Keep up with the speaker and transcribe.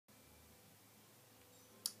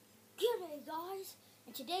Hey guys,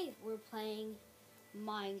 and today we're playing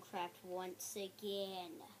Minecraft once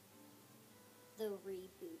again. The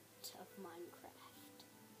reboot of Minecraft.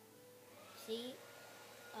 See,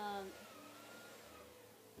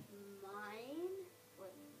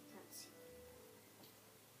 let's see.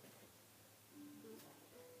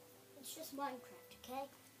 It's just Minecraft, okay?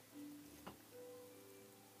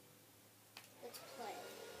 Let's play.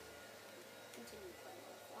 Continue playing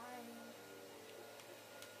offline.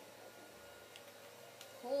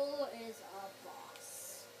 Who is a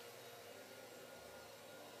boss?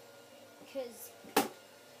 Because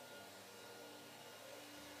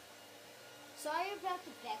sorry about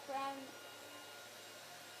the background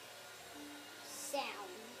sound.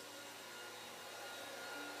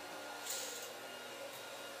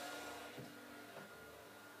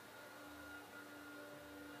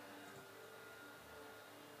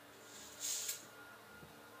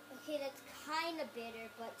 Okay, that's kind of bitter,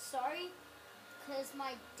 but sorry. Because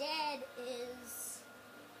my dad is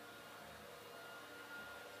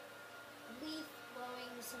leaf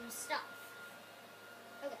blowing some stuff.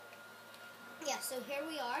 Okay. Yeah, so here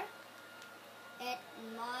we are at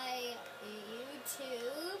my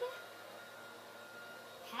YouTube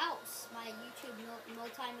house, my YouTube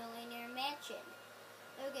multi-millionaire mansion.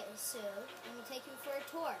 Okay, so let me take you for a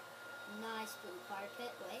tour. Nice blue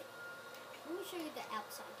carpet. Wait. Let me show you the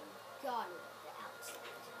outside. You gotta love the outside.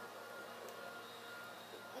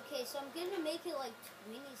 Okay, so I'm going to make it like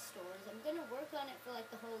 20 stores. I'm going to work on it for like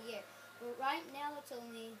the whole year. But right now it's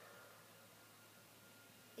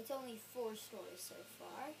only 4 stores so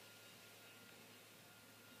far.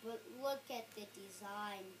 But look at the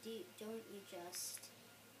design. Don't you just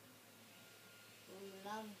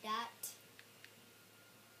love that?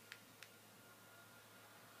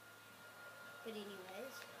 But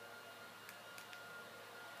anyways.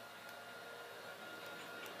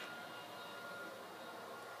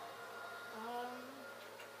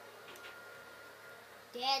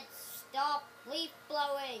 Dad, stop leaf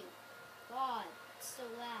blowing! God, it's so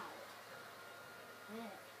loud.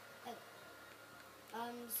 Okay.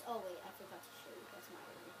 Oh wait, I forgot to show you. That's my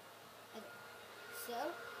room. Okay. So,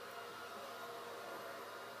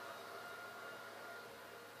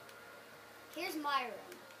 here's my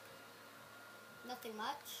room. Nothing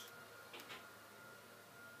much.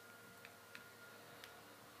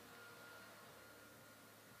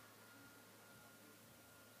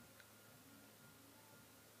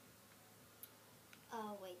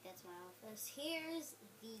 Oh wait, that's my office. Here's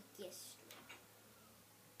the guest room.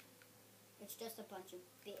 It's just a bunch of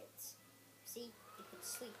beds. See, you can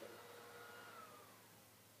sleep in.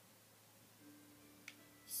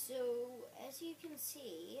 So, as you can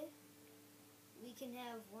see, we can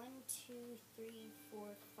have 1, 2, 3,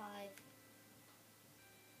 4, 5.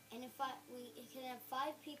 And we can have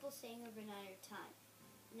 5 people staying overnight at a time.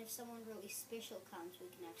 And if someone really special comes, we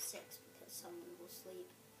can have 6 because someone will sleep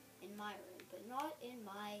in my room, but not in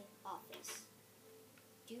my office.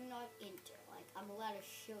 Do not enter. Like, I'm allowed to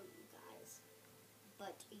show you guys,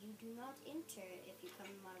 but you do not enter if you come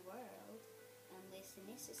to my world unless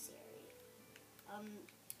necessary.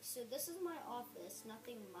 So this is my office.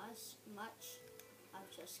 Nothing much.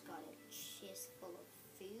 I've just got a chest full of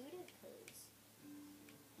food because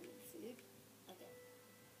I need food. Okay.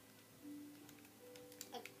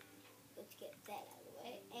 Let's get that out of the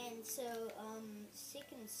way. And so,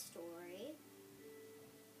 second story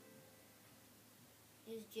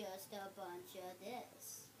is just a bunch of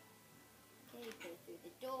this. Okay, go through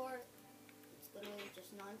the door. It's literally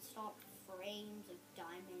just non-stop frames of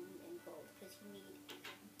diamond and gold because you need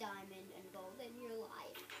diamond and gold in your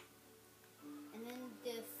life. And then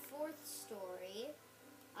the 4th story,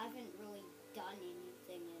 I haven't really done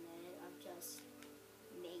anything in it. I've just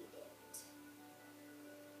made it.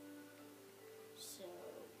 So,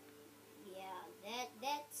 yeah,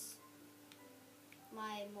 that's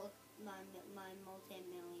my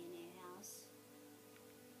multi-millionaire house.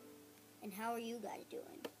 And how are you guys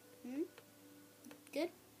doing?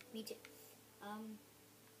 Good? Me too. I'm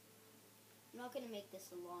not gonna make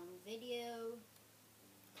this a long video.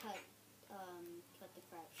 Cut the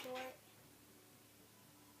crap short.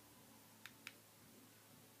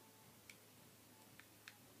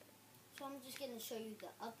 So I'm just gonna show you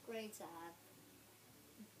the upgrades I have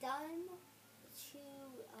done to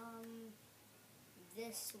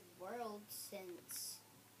this world since,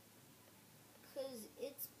 because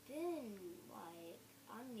it's been like,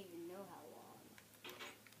 I don't even know how long.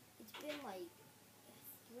 It's been like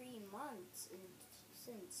 3 months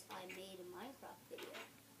since I made a Minecraft video.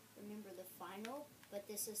 Remember the final? But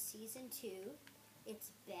this is season 2.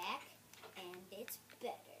 It's back and it's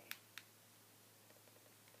better.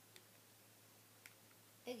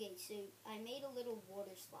 Okay, so I made a little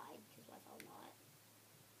water slide, because why the hell not?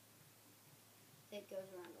 That goes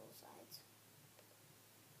around all sides.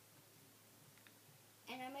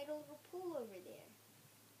 And I made a little pool over there.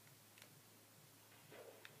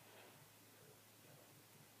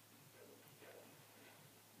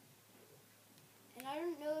 And I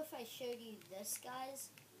don't know if I showed you this, guys,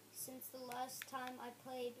 since the last time I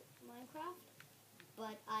played Minecraft,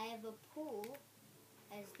 but I have a pool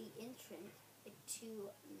as the entrance to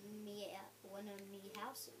one of me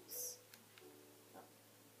houses. Oh,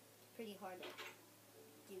 it's pretty hard to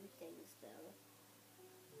do things, though.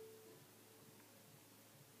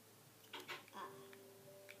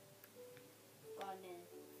 Got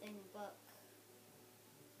a thing book.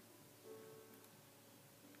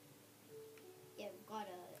 Yeah, we've got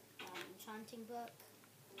a enchanting book.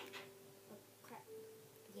 Oh, crap.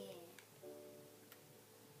 Yeah.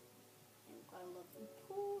 And we've got a lovely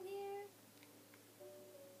pool here.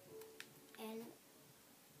 And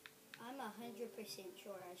I'm 100%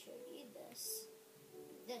 sure I showed you this.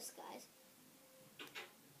 This, guys.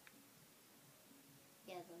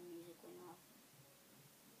 Yeah, the music went off.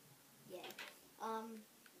 Yeah.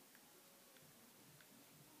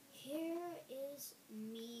 Here is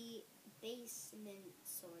me basement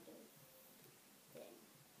sort of thing.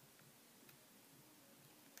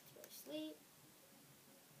 Let's go to sleep.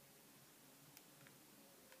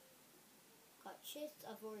 Got chests.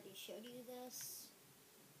 I've already showed you this.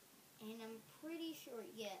 And I'm pretty sure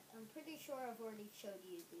I've already showed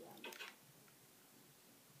you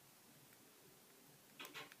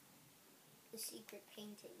the secret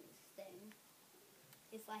paintings thing.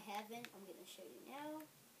 If I haven't, I'm gonna show you now.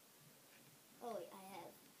 Oh wait, I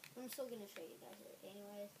have. I'm still gonna show you guys it.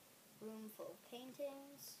 Anyways, room full of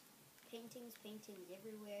paintings. Paintings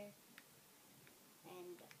everywhere.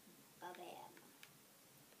 And ba-bam.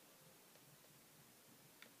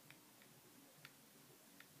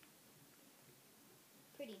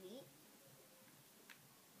 Pretty neat.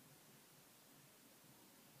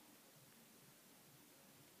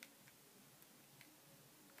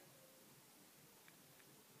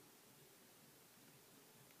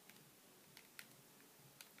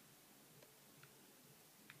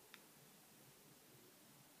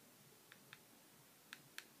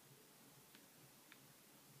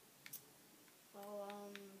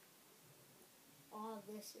 Oh,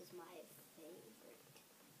 this is my favorite.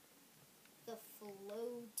 The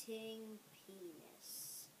floating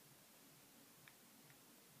penis.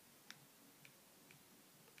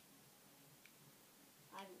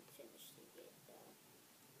 I haven't finished it yet, though.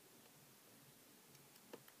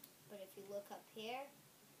 But if you look up here,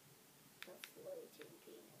 the floating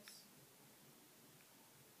penis.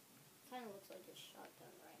 Kind of looks like a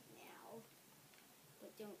shotgun right now.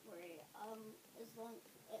 But don't worry, as long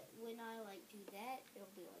when I do that,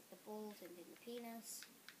 it'll be like the balls and then the penis.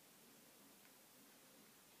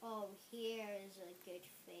 Oh, here is a good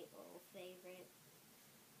little favorite.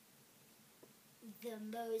 The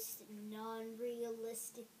most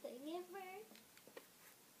non-realistic thing ever.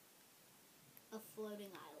 A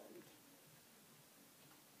floating island.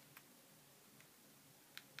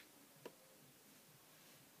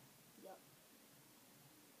 Yup.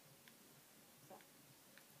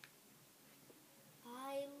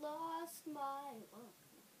 I lost my... Oh.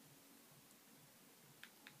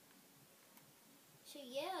 So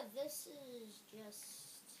yeah, this is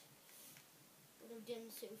just what I've done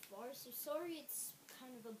so far. So sorry it's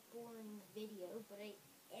kind of a boring video, but I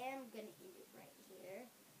am going to end it right here.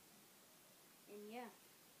 And yeah.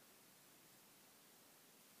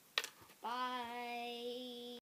 Bye.